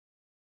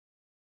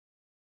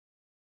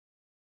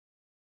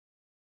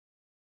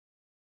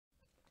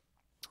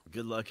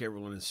Good luck,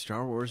 everyone, in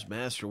Star Wars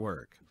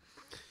Masterwork.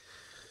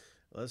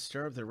 Let's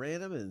start with the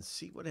random and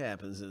see what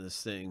happens in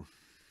this thing.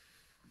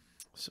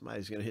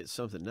 Somebody's going to hit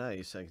something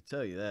nice, I can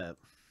tell you that.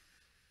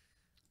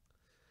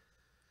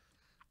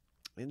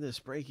 In this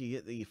break, you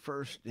get the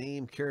first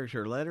name,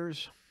 character,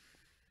 letters.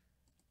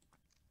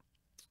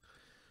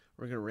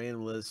 We're going to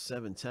random list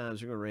 7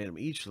 times. We're going to random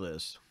each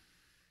list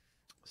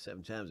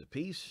 7 times a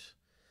piece.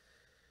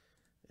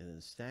 And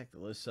then stack the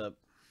lists up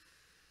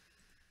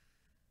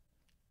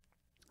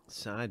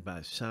side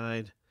by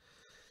side.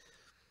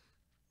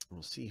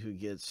 We'll see who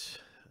gets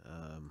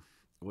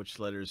which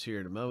letters here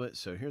in a moment.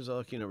 So here's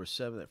lucky number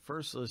 7. That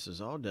first list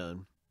is all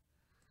done.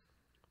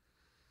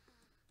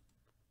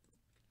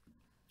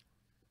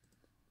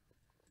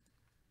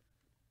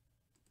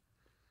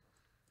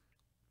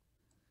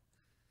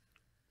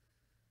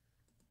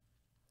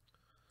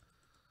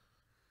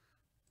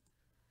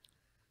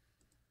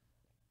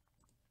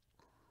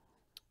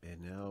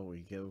 And now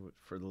we go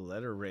for the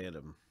letter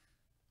random.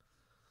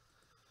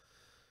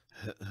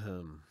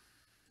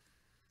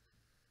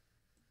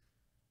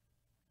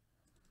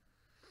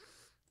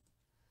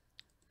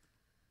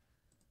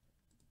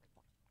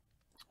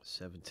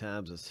 Seven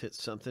times, let's hit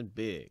something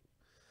big.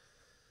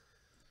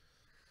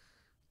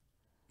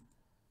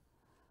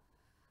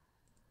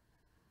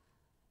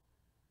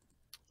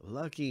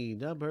 Lucky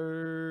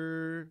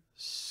number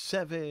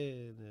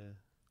 7.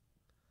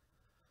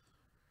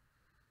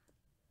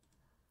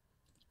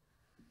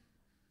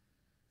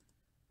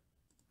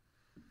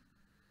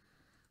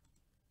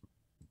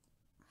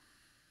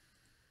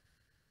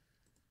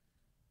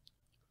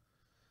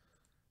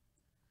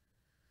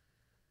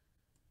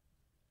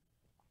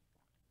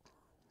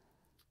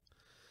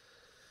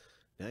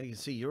 Now you can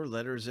see your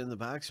letters in the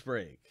box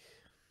break.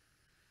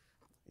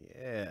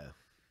 Yeah.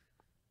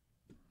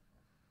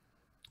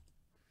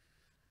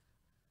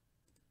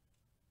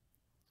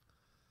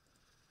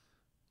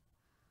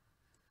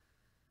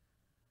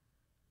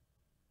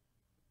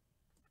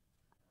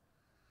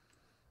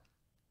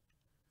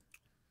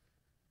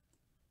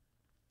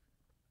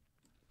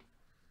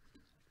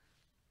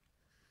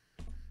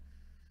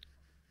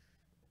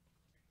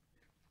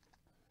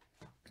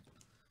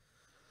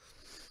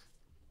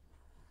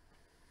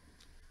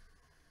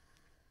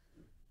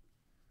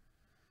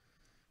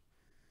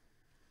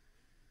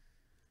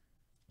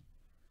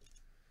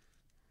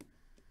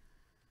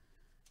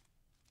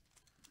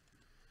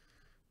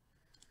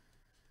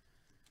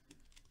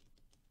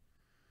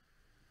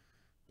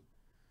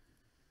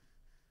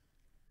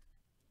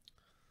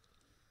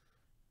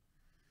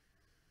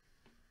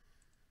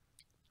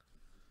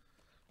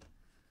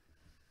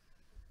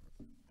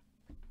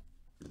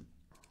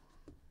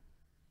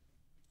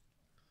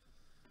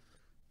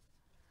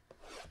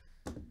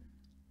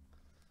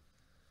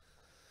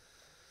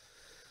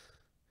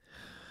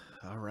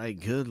 All right,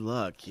 good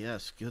luck.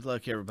 Yes, good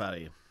luck,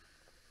 everybody. I'm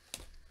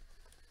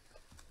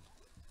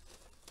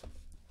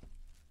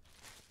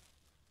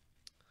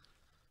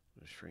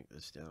going to shrink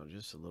this down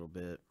just a little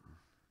bit.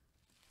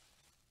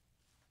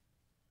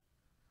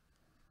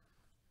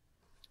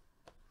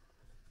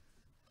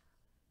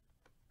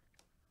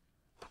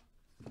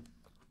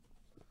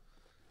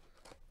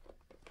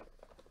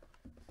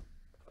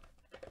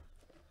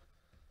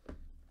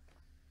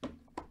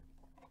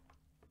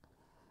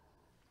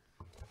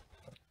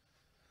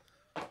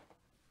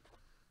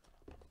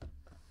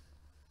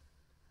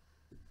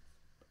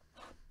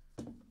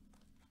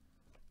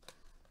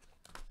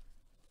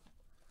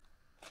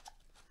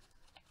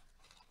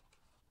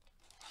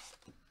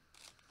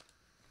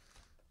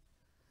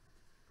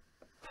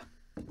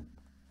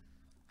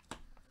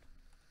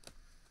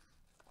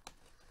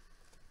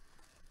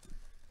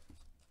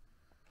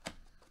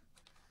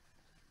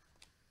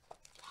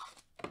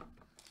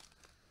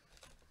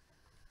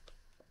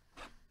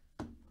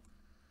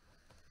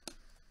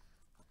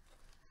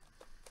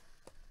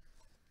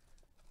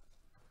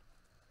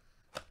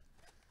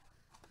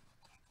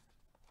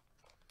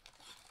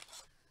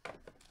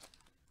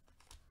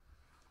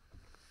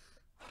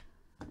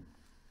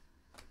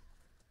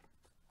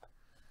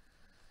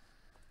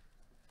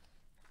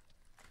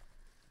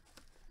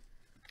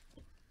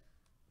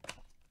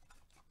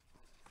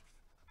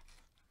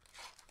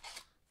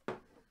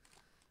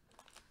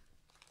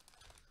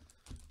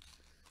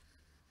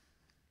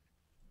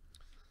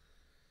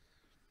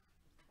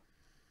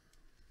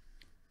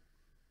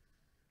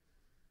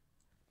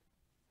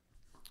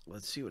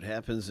 Let's see what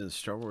happens in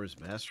Star Wars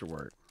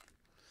Masterwork.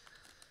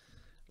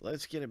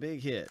 Let's get a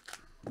big hit.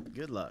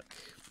 Good luck.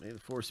 May the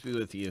force be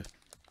with you.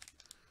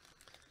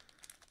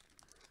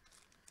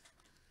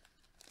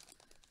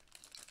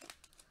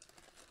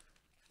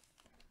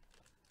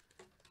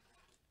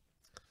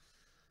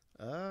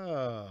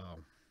 Oh,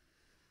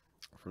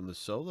 from the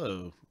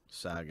Solo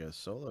saga,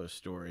 Solo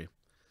story.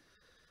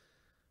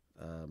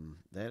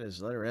 That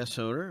is letter S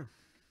owner,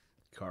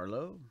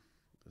 Carlo.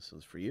 This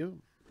one's for you.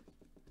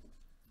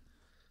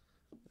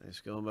 Nice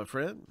going, my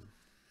friend.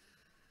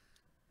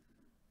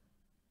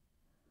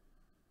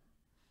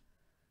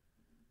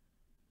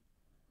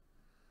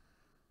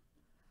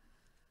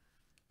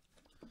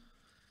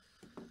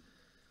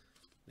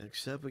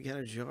 Next up, we got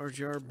a Jar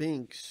Jar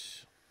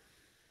Binks.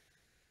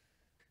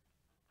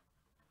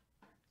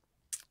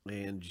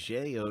 And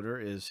J Oder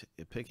is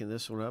picking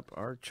this one up,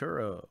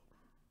 Arturo.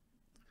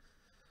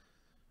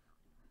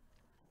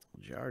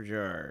 Jar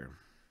Jar.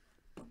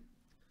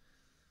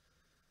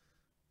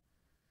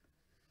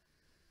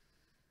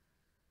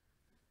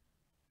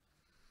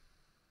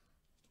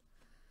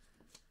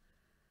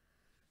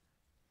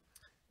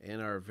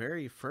 And our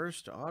very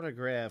first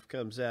autograph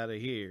comes out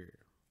of here.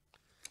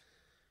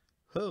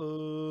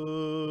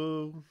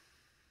 Ho!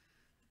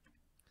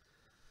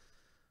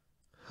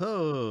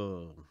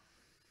 Ho!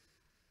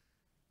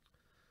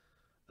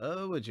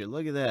 Oh, would you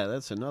look at that?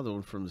 That's another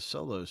one from the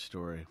Solo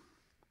story.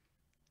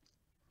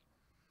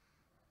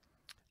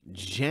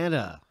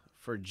 Jana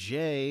for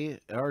J.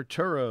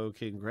 Arturo.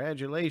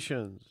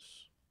 Congratulations.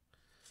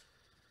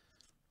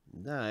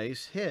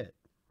 Nice hit.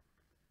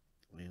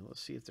 Man, let's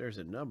see if there's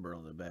a number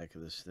on the back of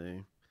this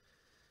thing.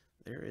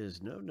 There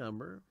is no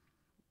number.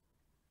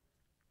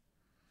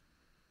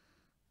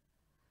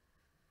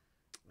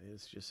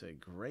 It's just a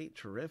great,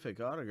 terrific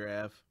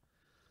autograph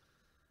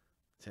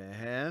to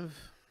have.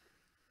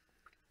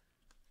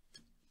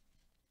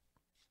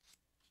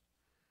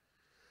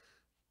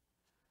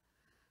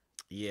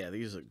 Yeah,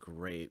 these look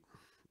great.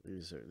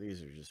 These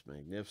are just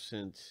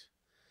magnificent.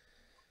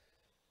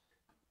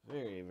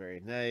 Very, very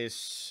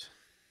nice.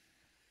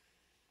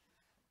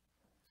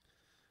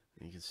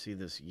 You can see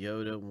this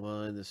Yoda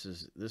one.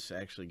 This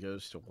actually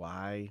goes to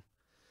Y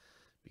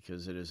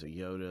because it is a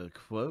Yoda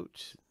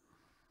quote.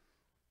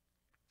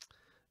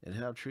 And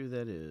how true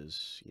that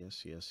is.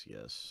 Yes, yes,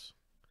 yes.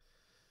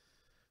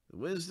 The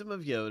wisdom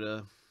of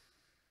Yoda.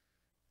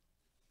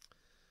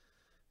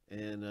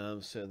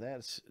 And so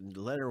that's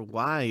letter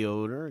Y,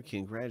 Yoda.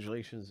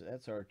 Congratulations.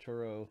 That's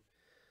Arturo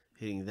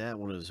hitting that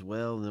one as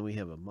well. And then we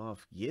have a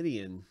Moff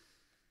Gideon.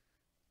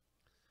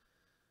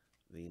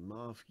 The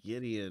Moff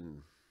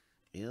Gideon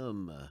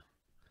M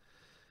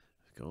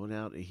going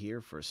out here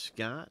for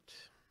Scott.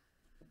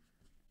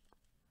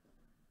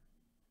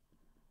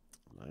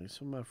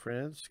 Nice one, my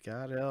friend.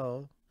 Scott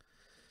L.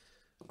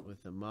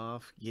 with the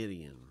Moff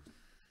Gideon.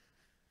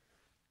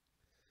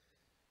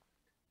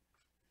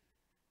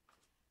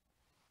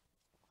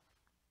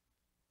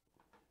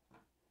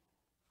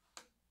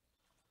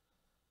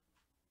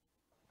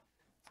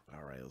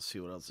 All right, let's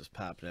see what else is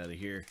popping out of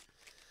here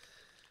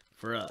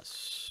for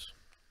us.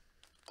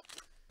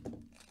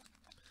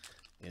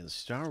 And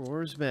Star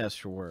Wars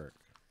Masterwork.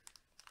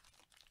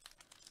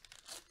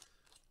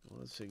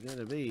 What's it going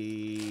to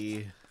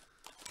be?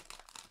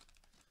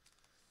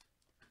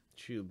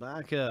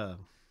 Chewbacca.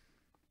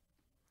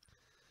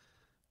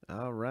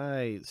 All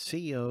right.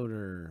 Sea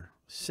Otter.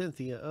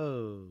 Cynthia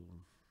O.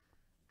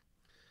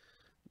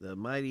 The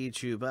mighty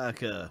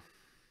Chewbacca.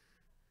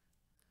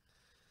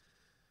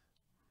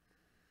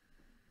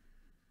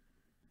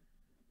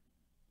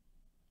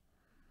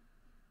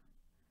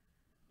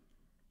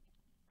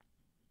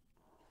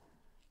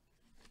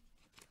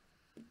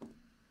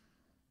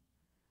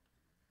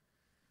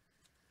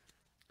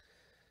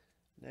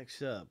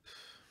 Next up,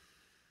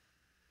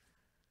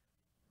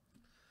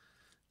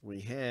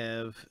 we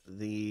have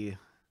the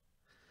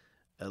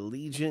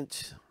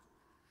Allegiant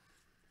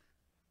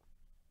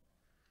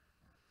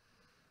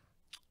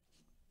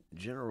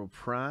General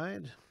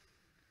Pride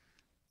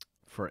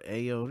for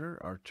A owner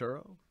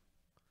Arturo.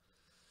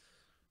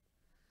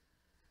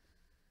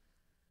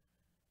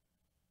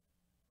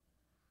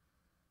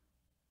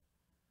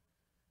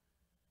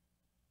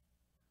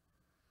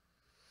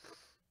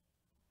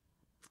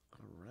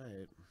 All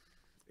right.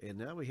 And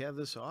now we have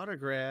this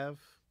autograph.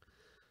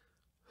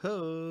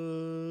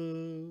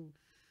 Ho!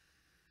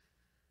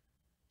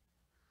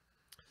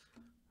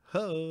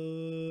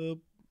 Ho!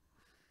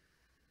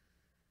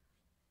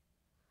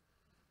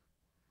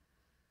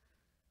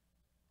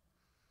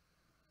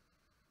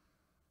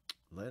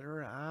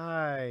 Letter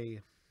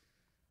I.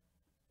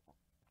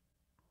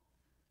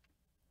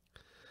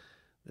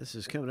 This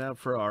is coming out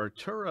for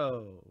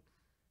Arturo.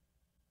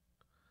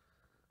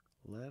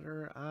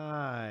 Letter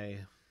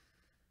I.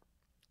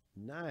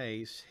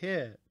 Nice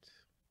hit.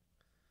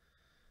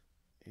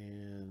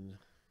 And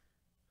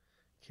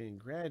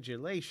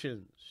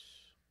congratulations.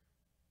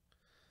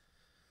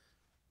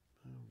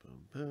 Boom, boom,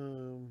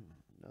 boom.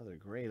 Another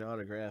great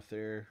autograph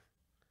there.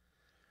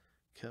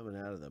 Coming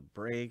out of the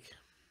break.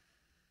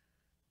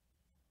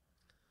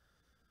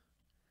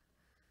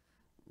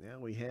 Now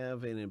we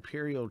have an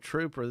Imperial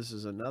Trooper. This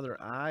is another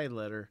I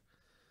letter.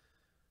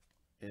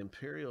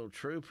 Imperial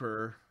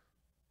Trooper.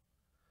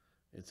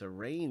 It's a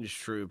range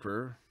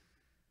trooper.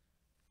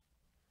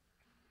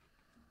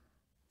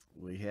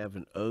 We have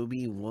an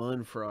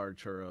Obi-Wan for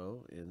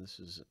Arturo, and this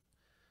is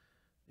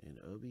an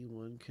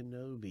Obi-Wan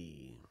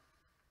Kenobi.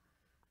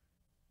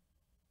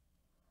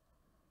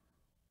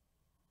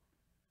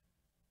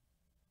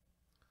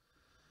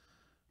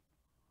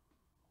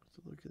 Let's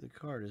look at the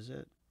card. Is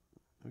that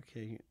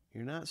okay?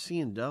 You're not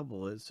seeing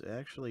double. It's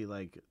actually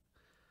like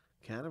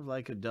kind of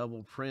like a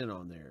double print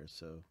on there.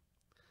 So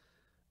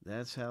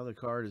that's how the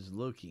card is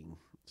looking.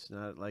 It's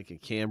not like a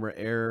camera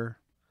error.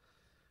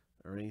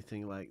 or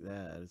anything like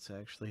that. It's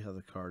actually how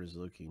the card is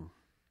looking.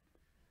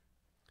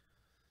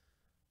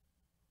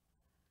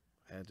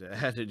 I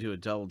had to do a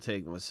double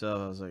take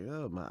myself. I was like,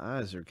 oh, my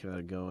eyes are kind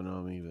of going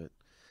on me, but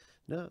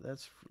no,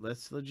 that's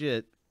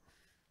legit.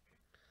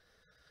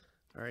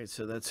 All right,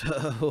 so that's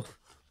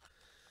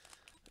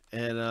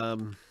and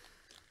let's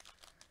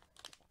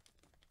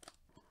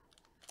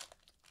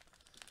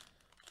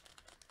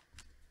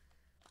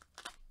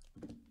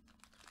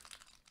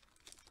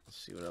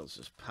see what else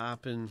is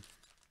popping.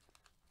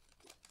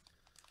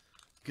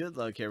 Good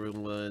luck,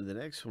 everyone. The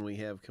next one we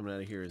have coming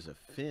out of here is a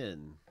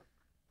fin.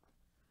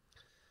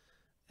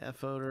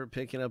 F owner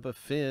picking up a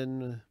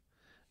fin.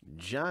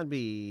 John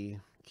B.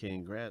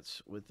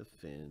 Congrats with the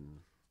fin.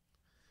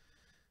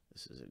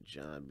 This is a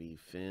John B.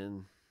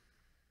 fin.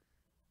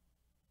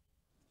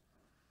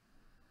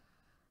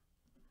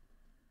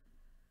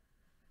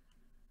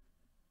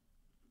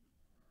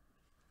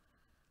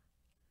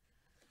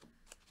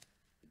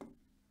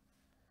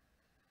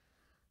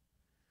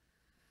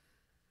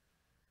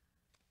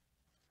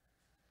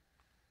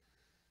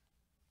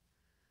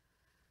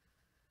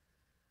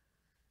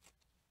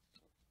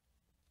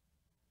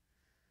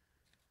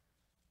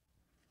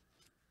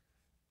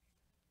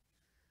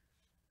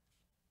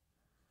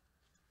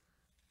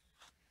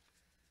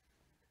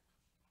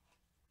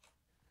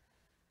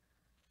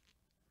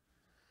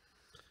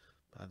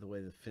 By the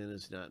way, the fin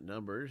is not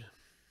numbered.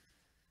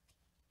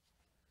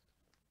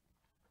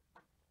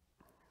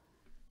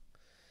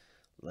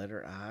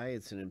 Letter I,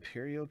 it's an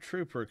Imperial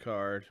Trooper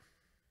card.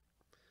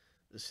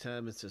 This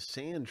time it's a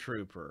Sand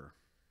Trooper.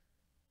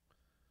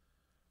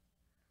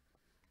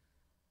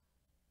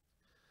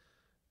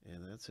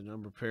 And that's a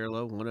number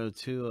parallel,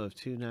 102 of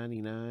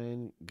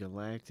 299.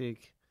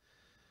 Galactic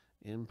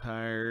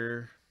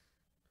Empire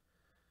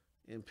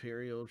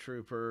Imperial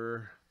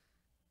Trooper.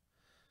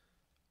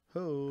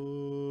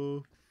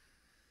 Ho!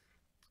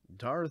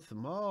 Darth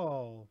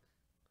Maul.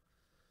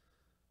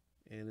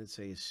 And it's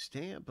a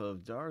stamp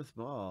of Darth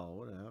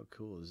Maul. How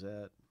cool is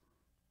that?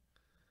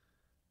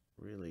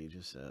 Really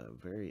just a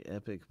very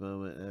epic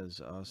moment. That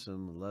is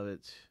awesome. Love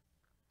it.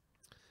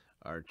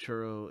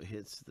 Arturo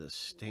hits the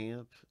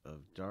stamp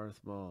of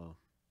Darth Maul.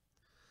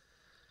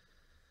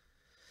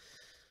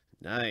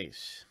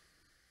 Nice.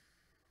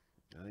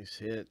 Nice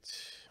hit.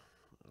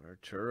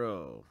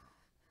 Arturo.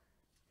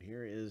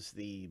 Here is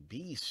the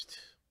beast.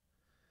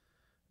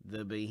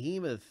 The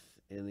behemoth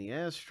in the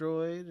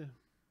asteroid.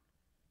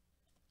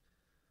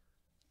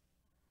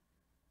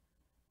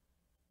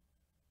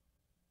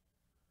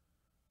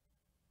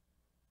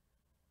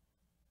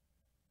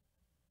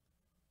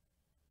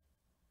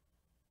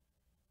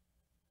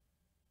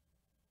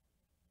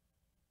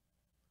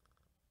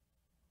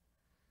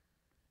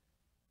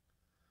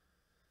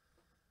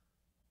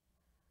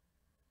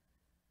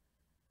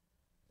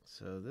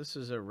 So this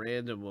is a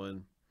random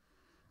one.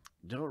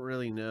 Don't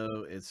really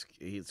know.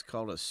 It's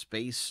called a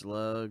space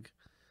slug,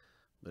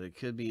 but it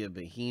could be a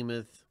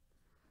behemoth.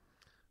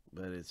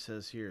 But it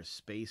says here a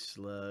space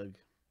slug.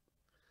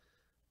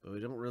 But we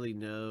don't really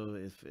know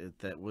if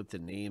what the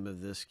name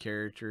of this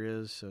character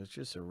is. So it's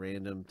just a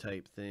random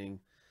type thing,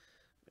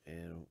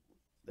 and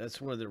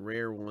that's one of the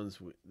rare ones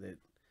that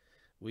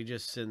we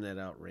just send that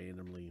out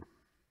randomly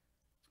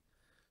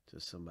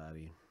to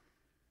somebody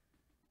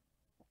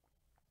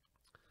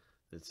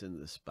that's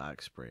in this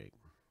box break.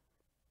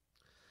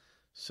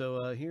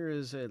 So here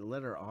is a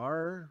letter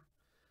R,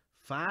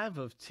 5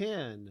 of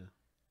 10.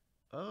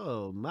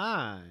 Oh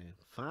my,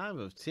 5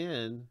 of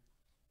 10.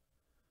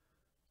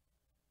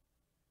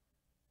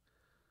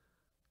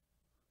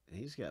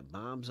 He's got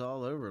bombs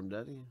all over him,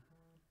 doesn't he?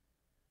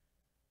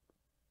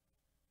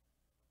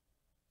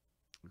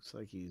 Looks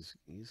like he's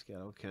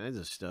got all kinds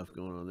of stuff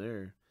going on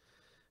there.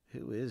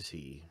 Who is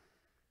he?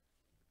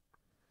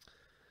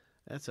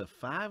 That's a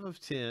 5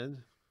 of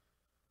 10.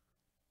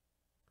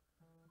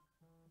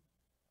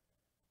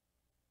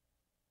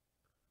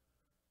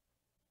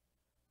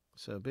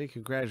 So big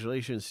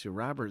congratulations to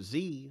Robert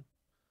Z.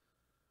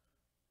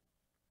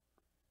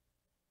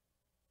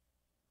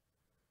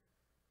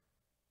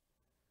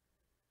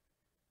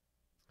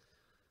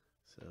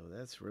 So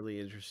that's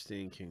really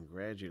interesting.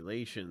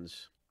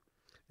 Congratulations.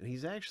 And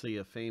he's actually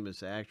a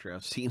famous actor.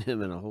 I've seen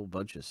him in a whole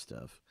bunch of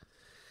stuff.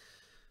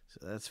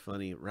 So that's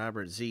funny.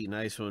 Robert Z,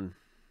 nice one.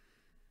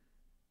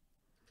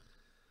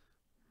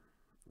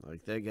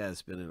 Like that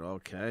guy's been in all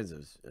kinds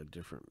of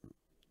different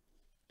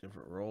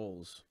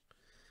roles.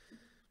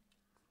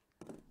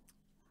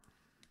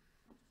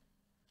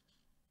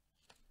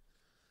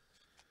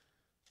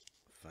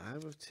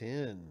 5 of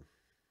 10.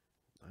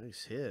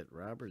 Nice hit,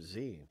 Robert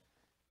Z.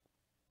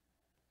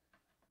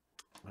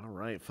 All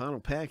right, final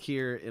pack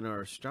here in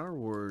our Star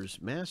Wars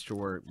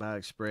Masterwork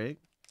box break.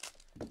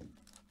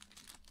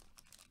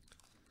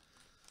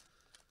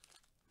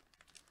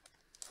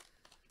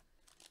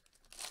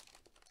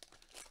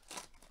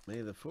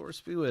 May the force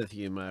be with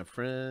you, my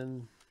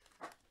friend.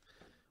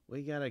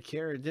 We got a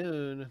Cara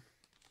Dune.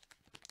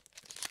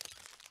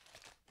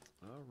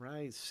 All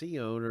right, C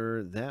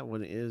owner. That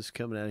one is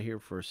coming out here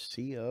for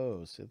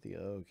CO. Cynthia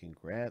O.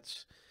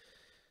 Congrats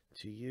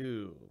to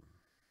you.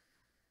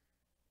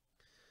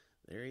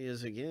 There he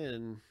is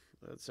again.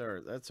 That's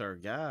our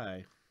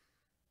guy.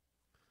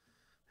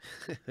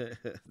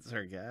 That's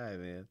our guy,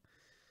 man.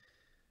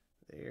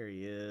 There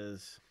he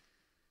is.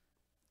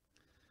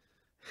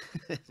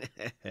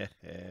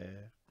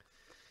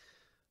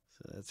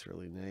 So that's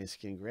really nice.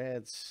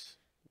 Congrats,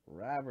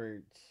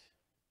 Robert.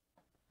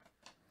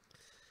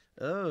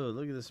 Oh,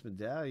 look at this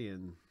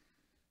medallion.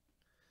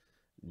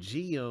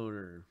 G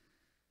owner.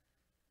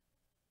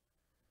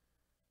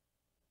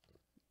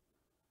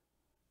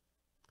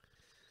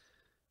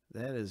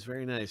 That is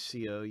very nice,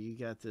 CO. You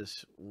got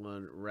this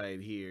one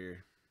right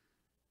here.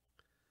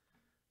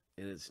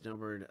 And it's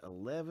numbered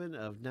 11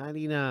 of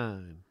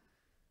 99.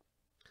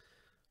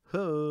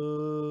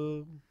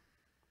 Ho!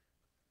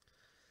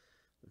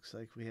 Looks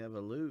like we have a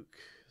Luke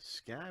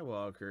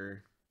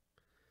Skywalker.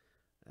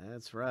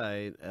 That's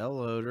right. L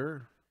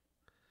owner.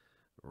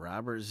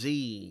 Robert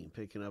Z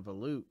picking up a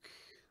Luke.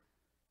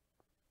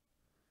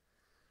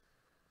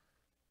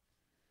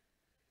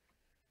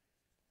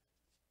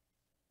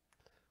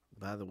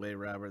 By the way,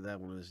 Robert, that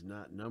one is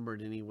not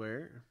numbered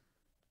anywhere.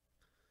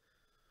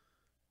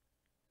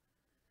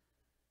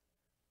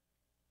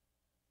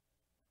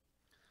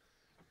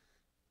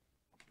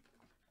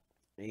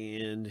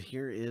 And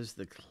here is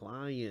the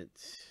client.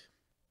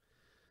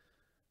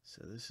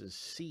 So this is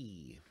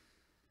C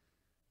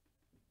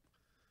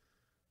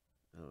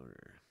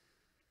owner.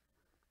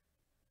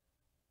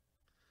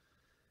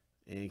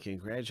 And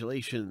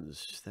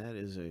congratulations. That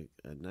is a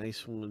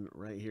nice one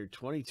right here.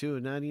 22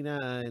 of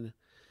 99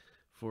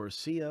 for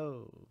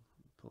CO.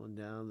 Pulling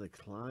down the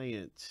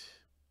client.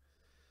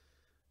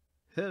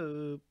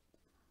 Hope.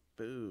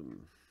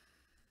 Boom.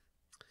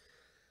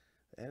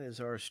 That is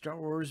our Star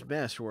Wars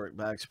Masterwork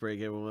box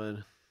break,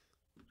 everyone.